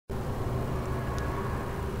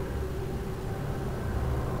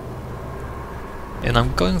And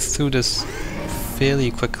I'm going through this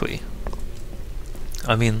fairly quickly.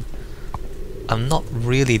 I mean, I'm not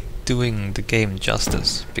really doing the game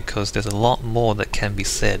justice, because there's a lot more that can be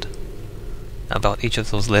said about each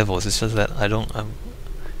of those levels. It's just that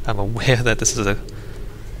I'm aware that this is a...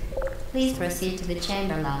 Please proceed to the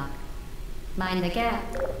chamber lock. Mind the gap.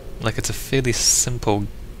 Like, it's a fairly simple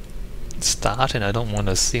start, and I don't want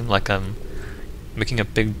to seem like I'm making a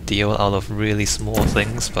big deal out of really small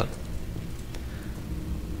things, but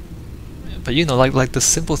you know, like the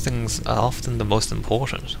simple things are often the most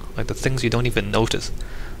important. Like the things you don't even notice.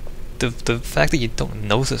 The fact that you don't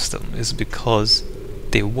notice them is because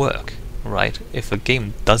they work, right? If a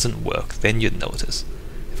game doesn't work, then you'd notice.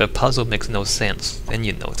 If a puzzle makes no sense, then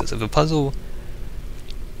you'd notice. If a puzzle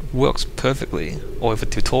works perfectly, or if a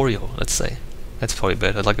tutorial, let's say, that's probably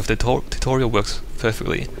better. Like if the tutorial works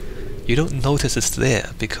perfectly, you don't notice it's there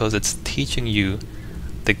because it's teaching you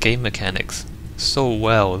the game mechanics so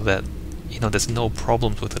well that, you know, there's no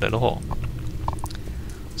problems with it at all.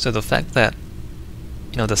 So the fact that,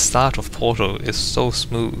 you know, the start of Portal is so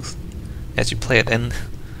smooth as you play it, and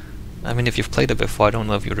I mean, if you've played it before, I don't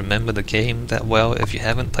know if you remember the game that well. If you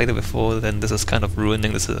haven't played it before, then this is kind of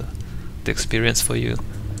ruining the experience for you.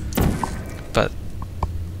 But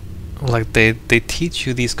like they teach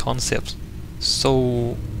you these concepts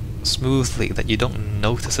so smoothly that you don't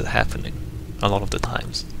notice it happening a lot of the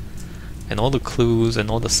times. And all the clues and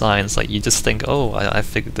all the signs, like you just think, oh, I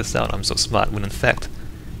figured this out, I'm so smart, when in fact,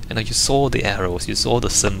 you know, you saw the arrows, you saw the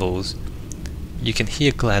symbols, you can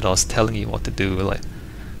hear GLaDOS telling you what to do. Like,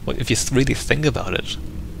 well, if you really think about it,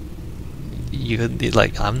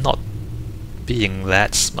 like, I'm not being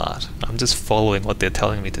that smart, I'm just following what they're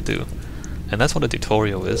telling me to do. And that's what a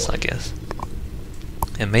tutorial is, I guess.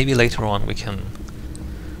 And maybe later on we can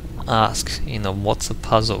ask, you know, what's a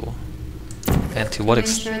puzzle? And to what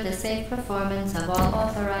extent... ensure the safe performance of all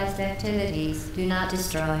authorized activities, do not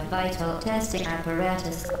destroy vital testing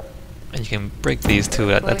apparatus. And you can break these two.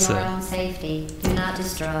 That's For your own safety, do not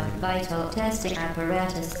destroy vital testing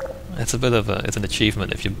apparatus. That's a bit of it's an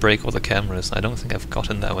achievement if you break all the cameras. I don't think I've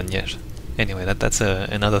gotten that one yet. Anyway, that's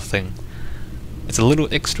another thing. It's a little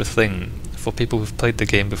extra thing for people who've played the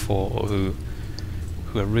game before or who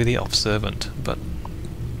are really observant, but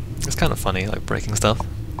it's kind of funny, like breaking stuff.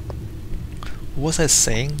 What was I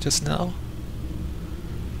saying just now?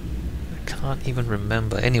 I can't even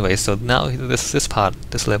remember. Anyway, so now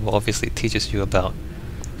this level obviously teaches you about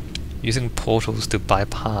using portals to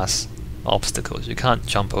bypass obstacles. You can't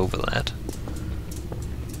jump over that.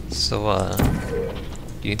 So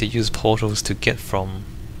you need to use portals to get from,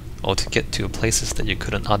 or to get to places that you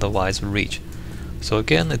couldn't otherwise reach. So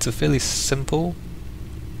again, it's a fairly simple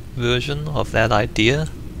version of that idea,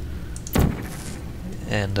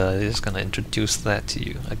 and just gonna introduce that to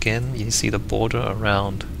you. Again, you see the border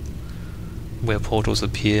around where portals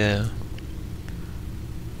appear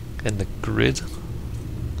in the grid,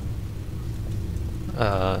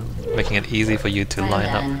 making it easy for you to line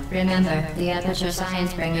up. Remember, the Aperture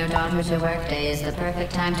Science Bring Your Daughter to Work Day is the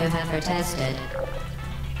perfect time to have her tested.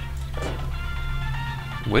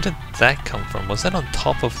 Where did that come from? Was that on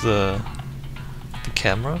top of the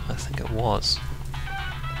camera? I think it was.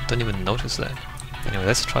 Don't even notice that. Anyway,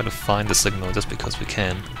 let's try to find the signal just because we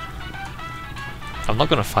can. I'm not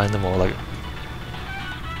gonna find them all, like...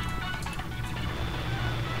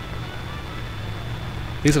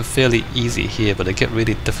 These are fairly easy here, but they get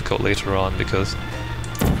really difficult later on because...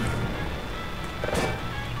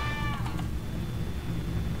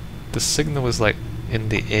 the signal is like in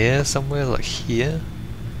the air somewhere, like here.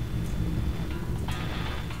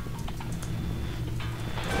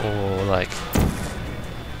 Or like...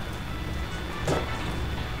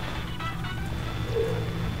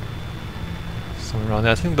 somewhere around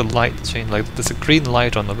there. I think the light changed, like there's a green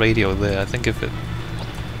light on the radio there. I think if it...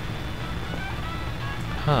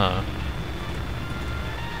 Huh.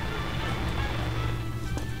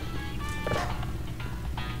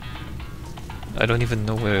 I don't even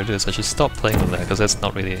know where it is. I should stop playing with that because that's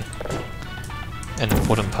not really an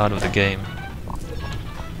important part of the game.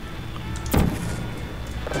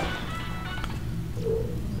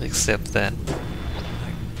 Except that...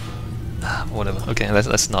 whatever. Okay,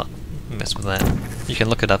 let's not mess with that. You can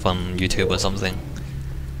look it up on YouTube or something.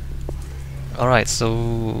 Alright,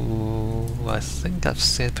 so I think I've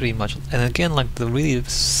said pretty much, and again, like the really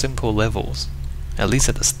simple levels, at least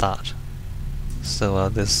at the start. So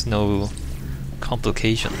there's no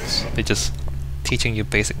complications. They're just teaching you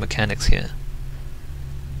basic mechanics here.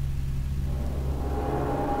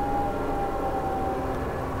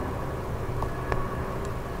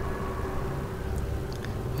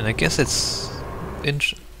 And I guess it's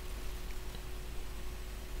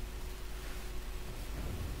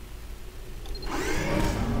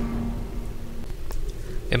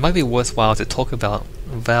might be worthwhile to talk about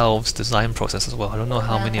Valve's design process as well. I don't know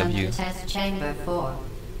how many of Welcome you... to test chamber 4.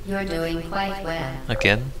 You're doing quite well.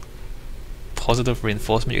 Again, positive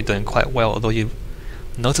reinforcement, you're doing quite well, although you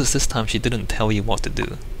notice this time she didn't tell you what to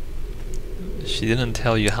do. She didn't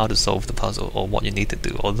tell you how to solve the puzzle or what you need to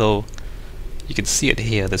do, although you can see it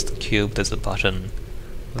here. There's the cube, there's the button,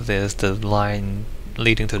 there's the line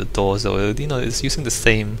leading to the door, so you know, it's using the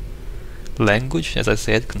same language. As I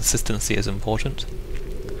said, consistency is important.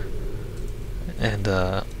 And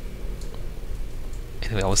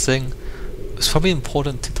anyway, I was saying it's probably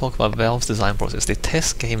important to talk about Valve's design process. They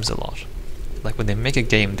test games a lot. Like when they make a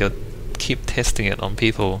game, they'll keep testing it on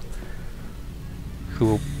people who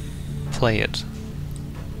will play it,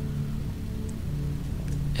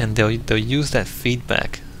 and they'll use that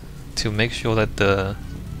feedback to make sure that the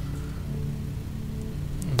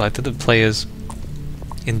players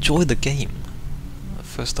enjoy the game.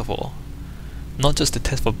 First of all, not just to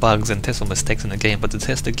test for bugs and test for mistakes in the game, but to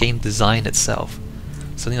test the game design itself.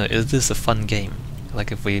 So you know, is this a fun game?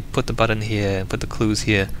 Like if we put the button here and put the clues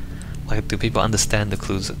here, like do people understand the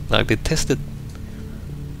clues? Like they tested.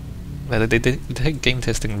 They take game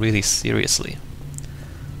testing really seriously.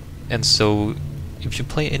 And so if you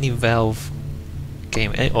play any Valve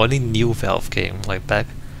game, or any new Valve game, like back,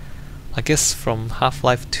 I guess from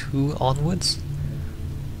Half-Life 2 onwards,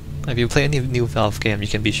 if you play any new Valve game, you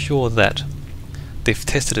can be sure that they've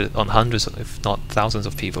tested it on hundreds, if not thousands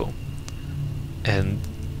of people, and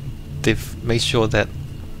they've made sure that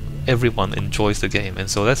everyone enjoys the game. And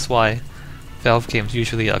so that's why Valve games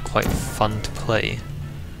usually are quite fun to play.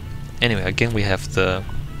 Anyway, again we have the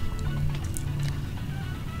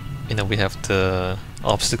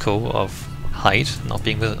obstacle of height, not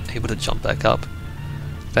being able to jump back up.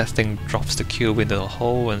 That thing drops the cube into the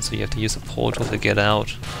hole, and so you have to use a portal to get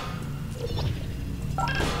out.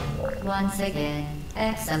 Once again,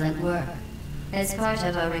 excellent work. As part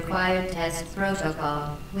of a required test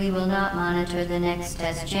protocol, we will not monitor the next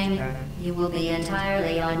test chamber. You will be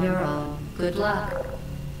entirely on your own. Good luck.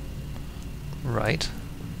 Right.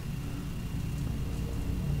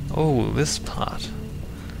 Oh, this part.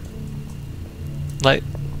 Like,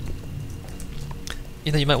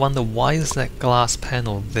 you know, you might wonder, why is that glass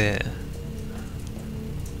panel there?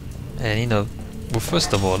 And you know, well,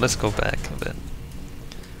 first of all, let's go back a bit.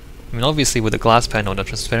 I mean, obviously with the glass panel and the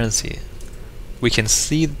transparency, we can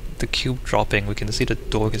see the cube dropping, we can see the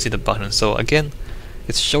door, we can see the button. So again,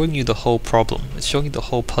 it's showing you the whole problem. It's showing you the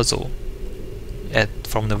whole puzzle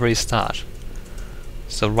from the very start.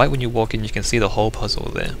 So right when you walk in, you can see the whole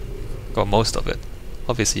puzzle there, or most of it.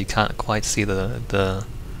 Obviously, you can't quite see the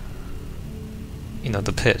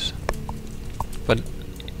pit, but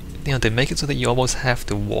you know, they make it so that you almost have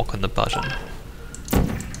to walk on the button,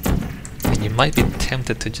 and you might be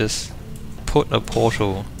tempted to just put a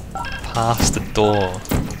portal past the door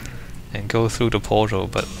and go through the portal,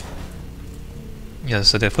 but you know,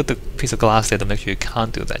 so they put the piece of glass there to make sure you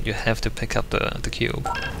can't do that. You have to pick up the cube.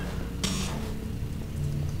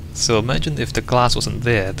 So imagine if the glass wasn't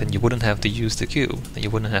there, then you wouldn't have to use the cube, and you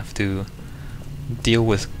wouldn't have to deal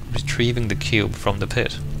with retrieving the cube from the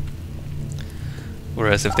pit.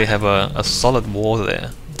 Whereas if they have a solid wall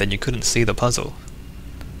there, then you couldn't see the puzzle.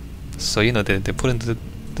 So you know, they put into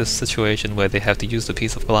this situation where they have to use the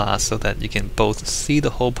piece of glass so that you can both see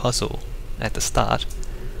the whole puzzle at the start,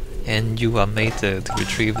 and you are made to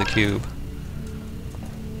retrieve the cube.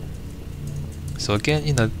 So again,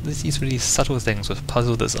 you know, these really subtle things with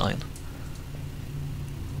puzzle design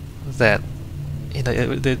that, you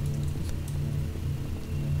know,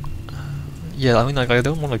 yeah, I mean, like, I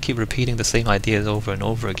don't want to keep repeating the same ideas over and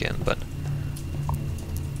over again, but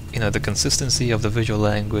you know, the consistency of the visual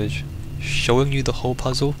language, showing you the whole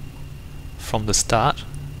puzzle from the start,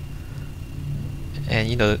 and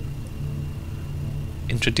you know,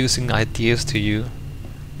 introducing ideas to you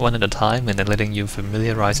one at a time, and then letting you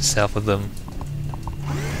familiarize yourself with them.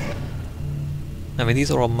 I mean,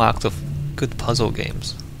 these are all marks of good puzzle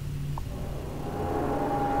games.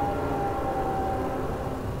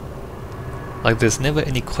 Like, there's never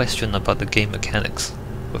any question about the game mechanics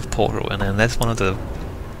with Portal, and that's one of the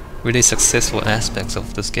really successful aspects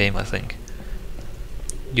of this game, I think.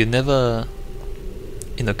 You're never,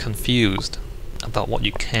 you know, confused about what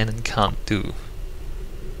you can and can't do.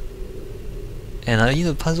 And you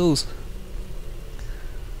know, puzzles,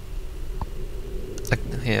 like,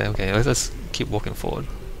 yeah, okay, let's keep walking forward.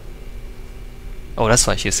 Oh, that's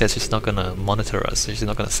right, she said she's not gonna monitor us, so she's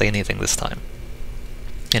not gonna say anything this time.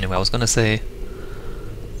 Anyway, I was gonna say,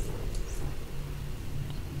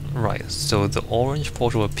 right, so the orange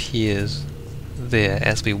portal appears there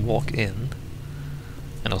as we walk in,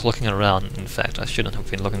 And I was looking around. In fact, I shouldn't have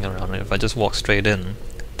been looking around. If I just walked straight in,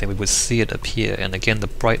 then we would see it appear. And again, the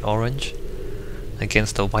bright orange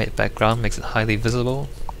against the white background makes it highly visible.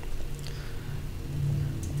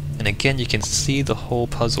 And again, you can see the whole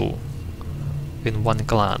puzzle in one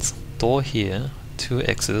glance. Door here, 2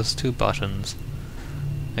 X's, 2 buttons,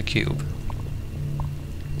 a cube.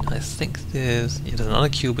 I think there's another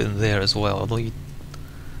cube in there as well, although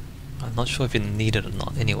I'm not sure if you need it or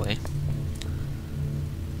not anyway.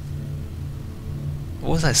 What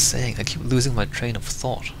was I saying? I keep losing my train of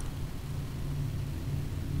thought.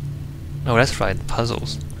 Oh, that's right,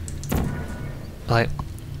 puzzles. Like,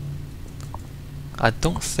 I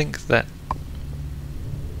don't think that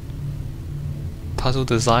puzzle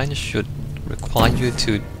design should require you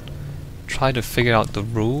to try to figure out the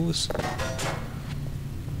rules.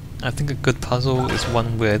 I think a good puzzle is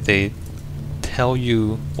one where they tell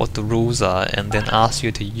you what the rules are and then ask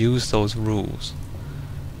you to use those rules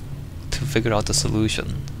to figure out the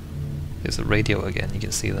solution. There's a radio again, you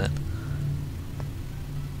can see that.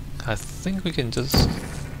 I think we can just...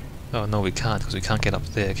 Oh no, we can't, because we can't get up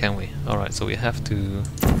there, can we? Alright, so we have to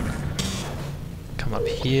come up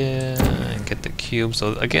here and get the cube.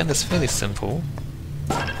 So again, it's fairly simple.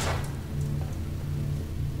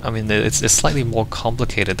 I mean, it's slightly more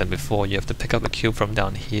complicated than before. You have to pick up a cube from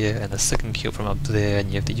down here and a second cube from up there, and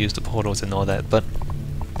you have to use the portals and all that. But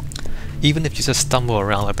even if you just stumble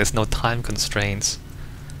around, like there's no time constraints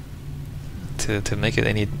to make it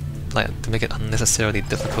any to make it unnecessarily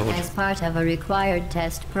difficult. As part of a required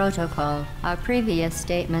test protocol, our previous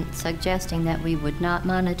statement suggesting that we would not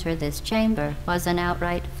monitor this chamber was an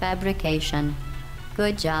outright fabrication.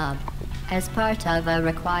 Good job. As part of a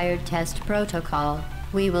required test protocol,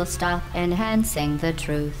 we will stop enhancing the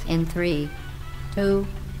truth in 3, 2...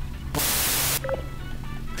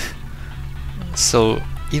 So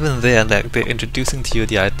even there, like, they're introducing to you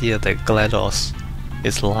the idea that GLaDOS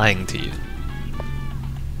is lying to you.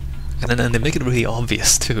 And then they make it really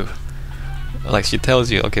obvious too. Like, she tells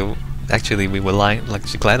you, okay, actually we were lying, like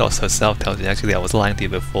GLaDOS herself tells you, actually I was lying to you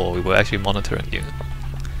before, we were actually monitoring you.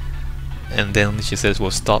 And then she says we'll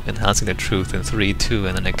stop enhancing the truth in 3, 2,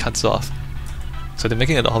 and then it cuts off. So they're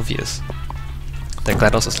making it obvious that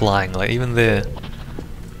GLaDOS is lying. Like, even there,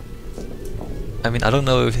 I mean, I don't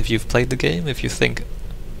know if you've played the game, if you think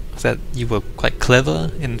that you were quite clever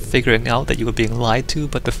in figuring out that you were being lied to,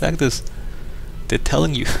 but the fact is, they're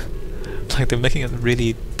telling you, like, they're making it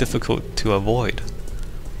really difficult to avoid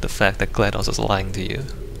the fact that GLaDOS is lying to you.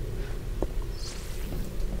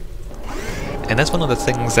 And that's one of the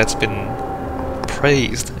things that's been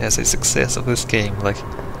praised as a success of this game. Like,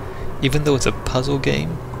 even though it's a puzzle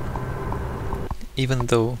game, even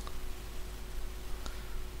though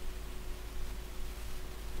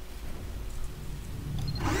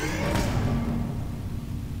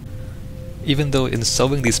in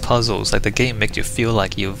solving these puzzles, like, the game makes you feel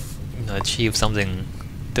like you've achieved something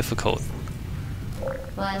difficult.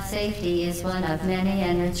 While safety is one of many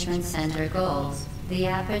Enrichment Center goals, the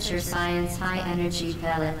Aperture Science high-energy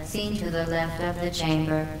pellet seen to the left of the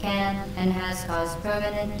chamber can and has caused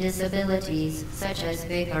permanent disabilities such as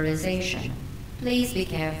vaporization. Please be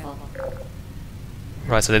careful.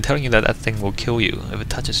 Right, so they're telling you that that thing will kill you if it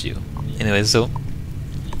touches you. Anyway, so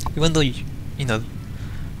even though you know,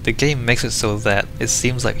 the game makes it so that it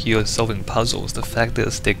seems like you're solving puzzles, the fact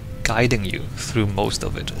is they're guiding you through most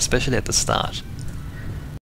of it, especially at the start.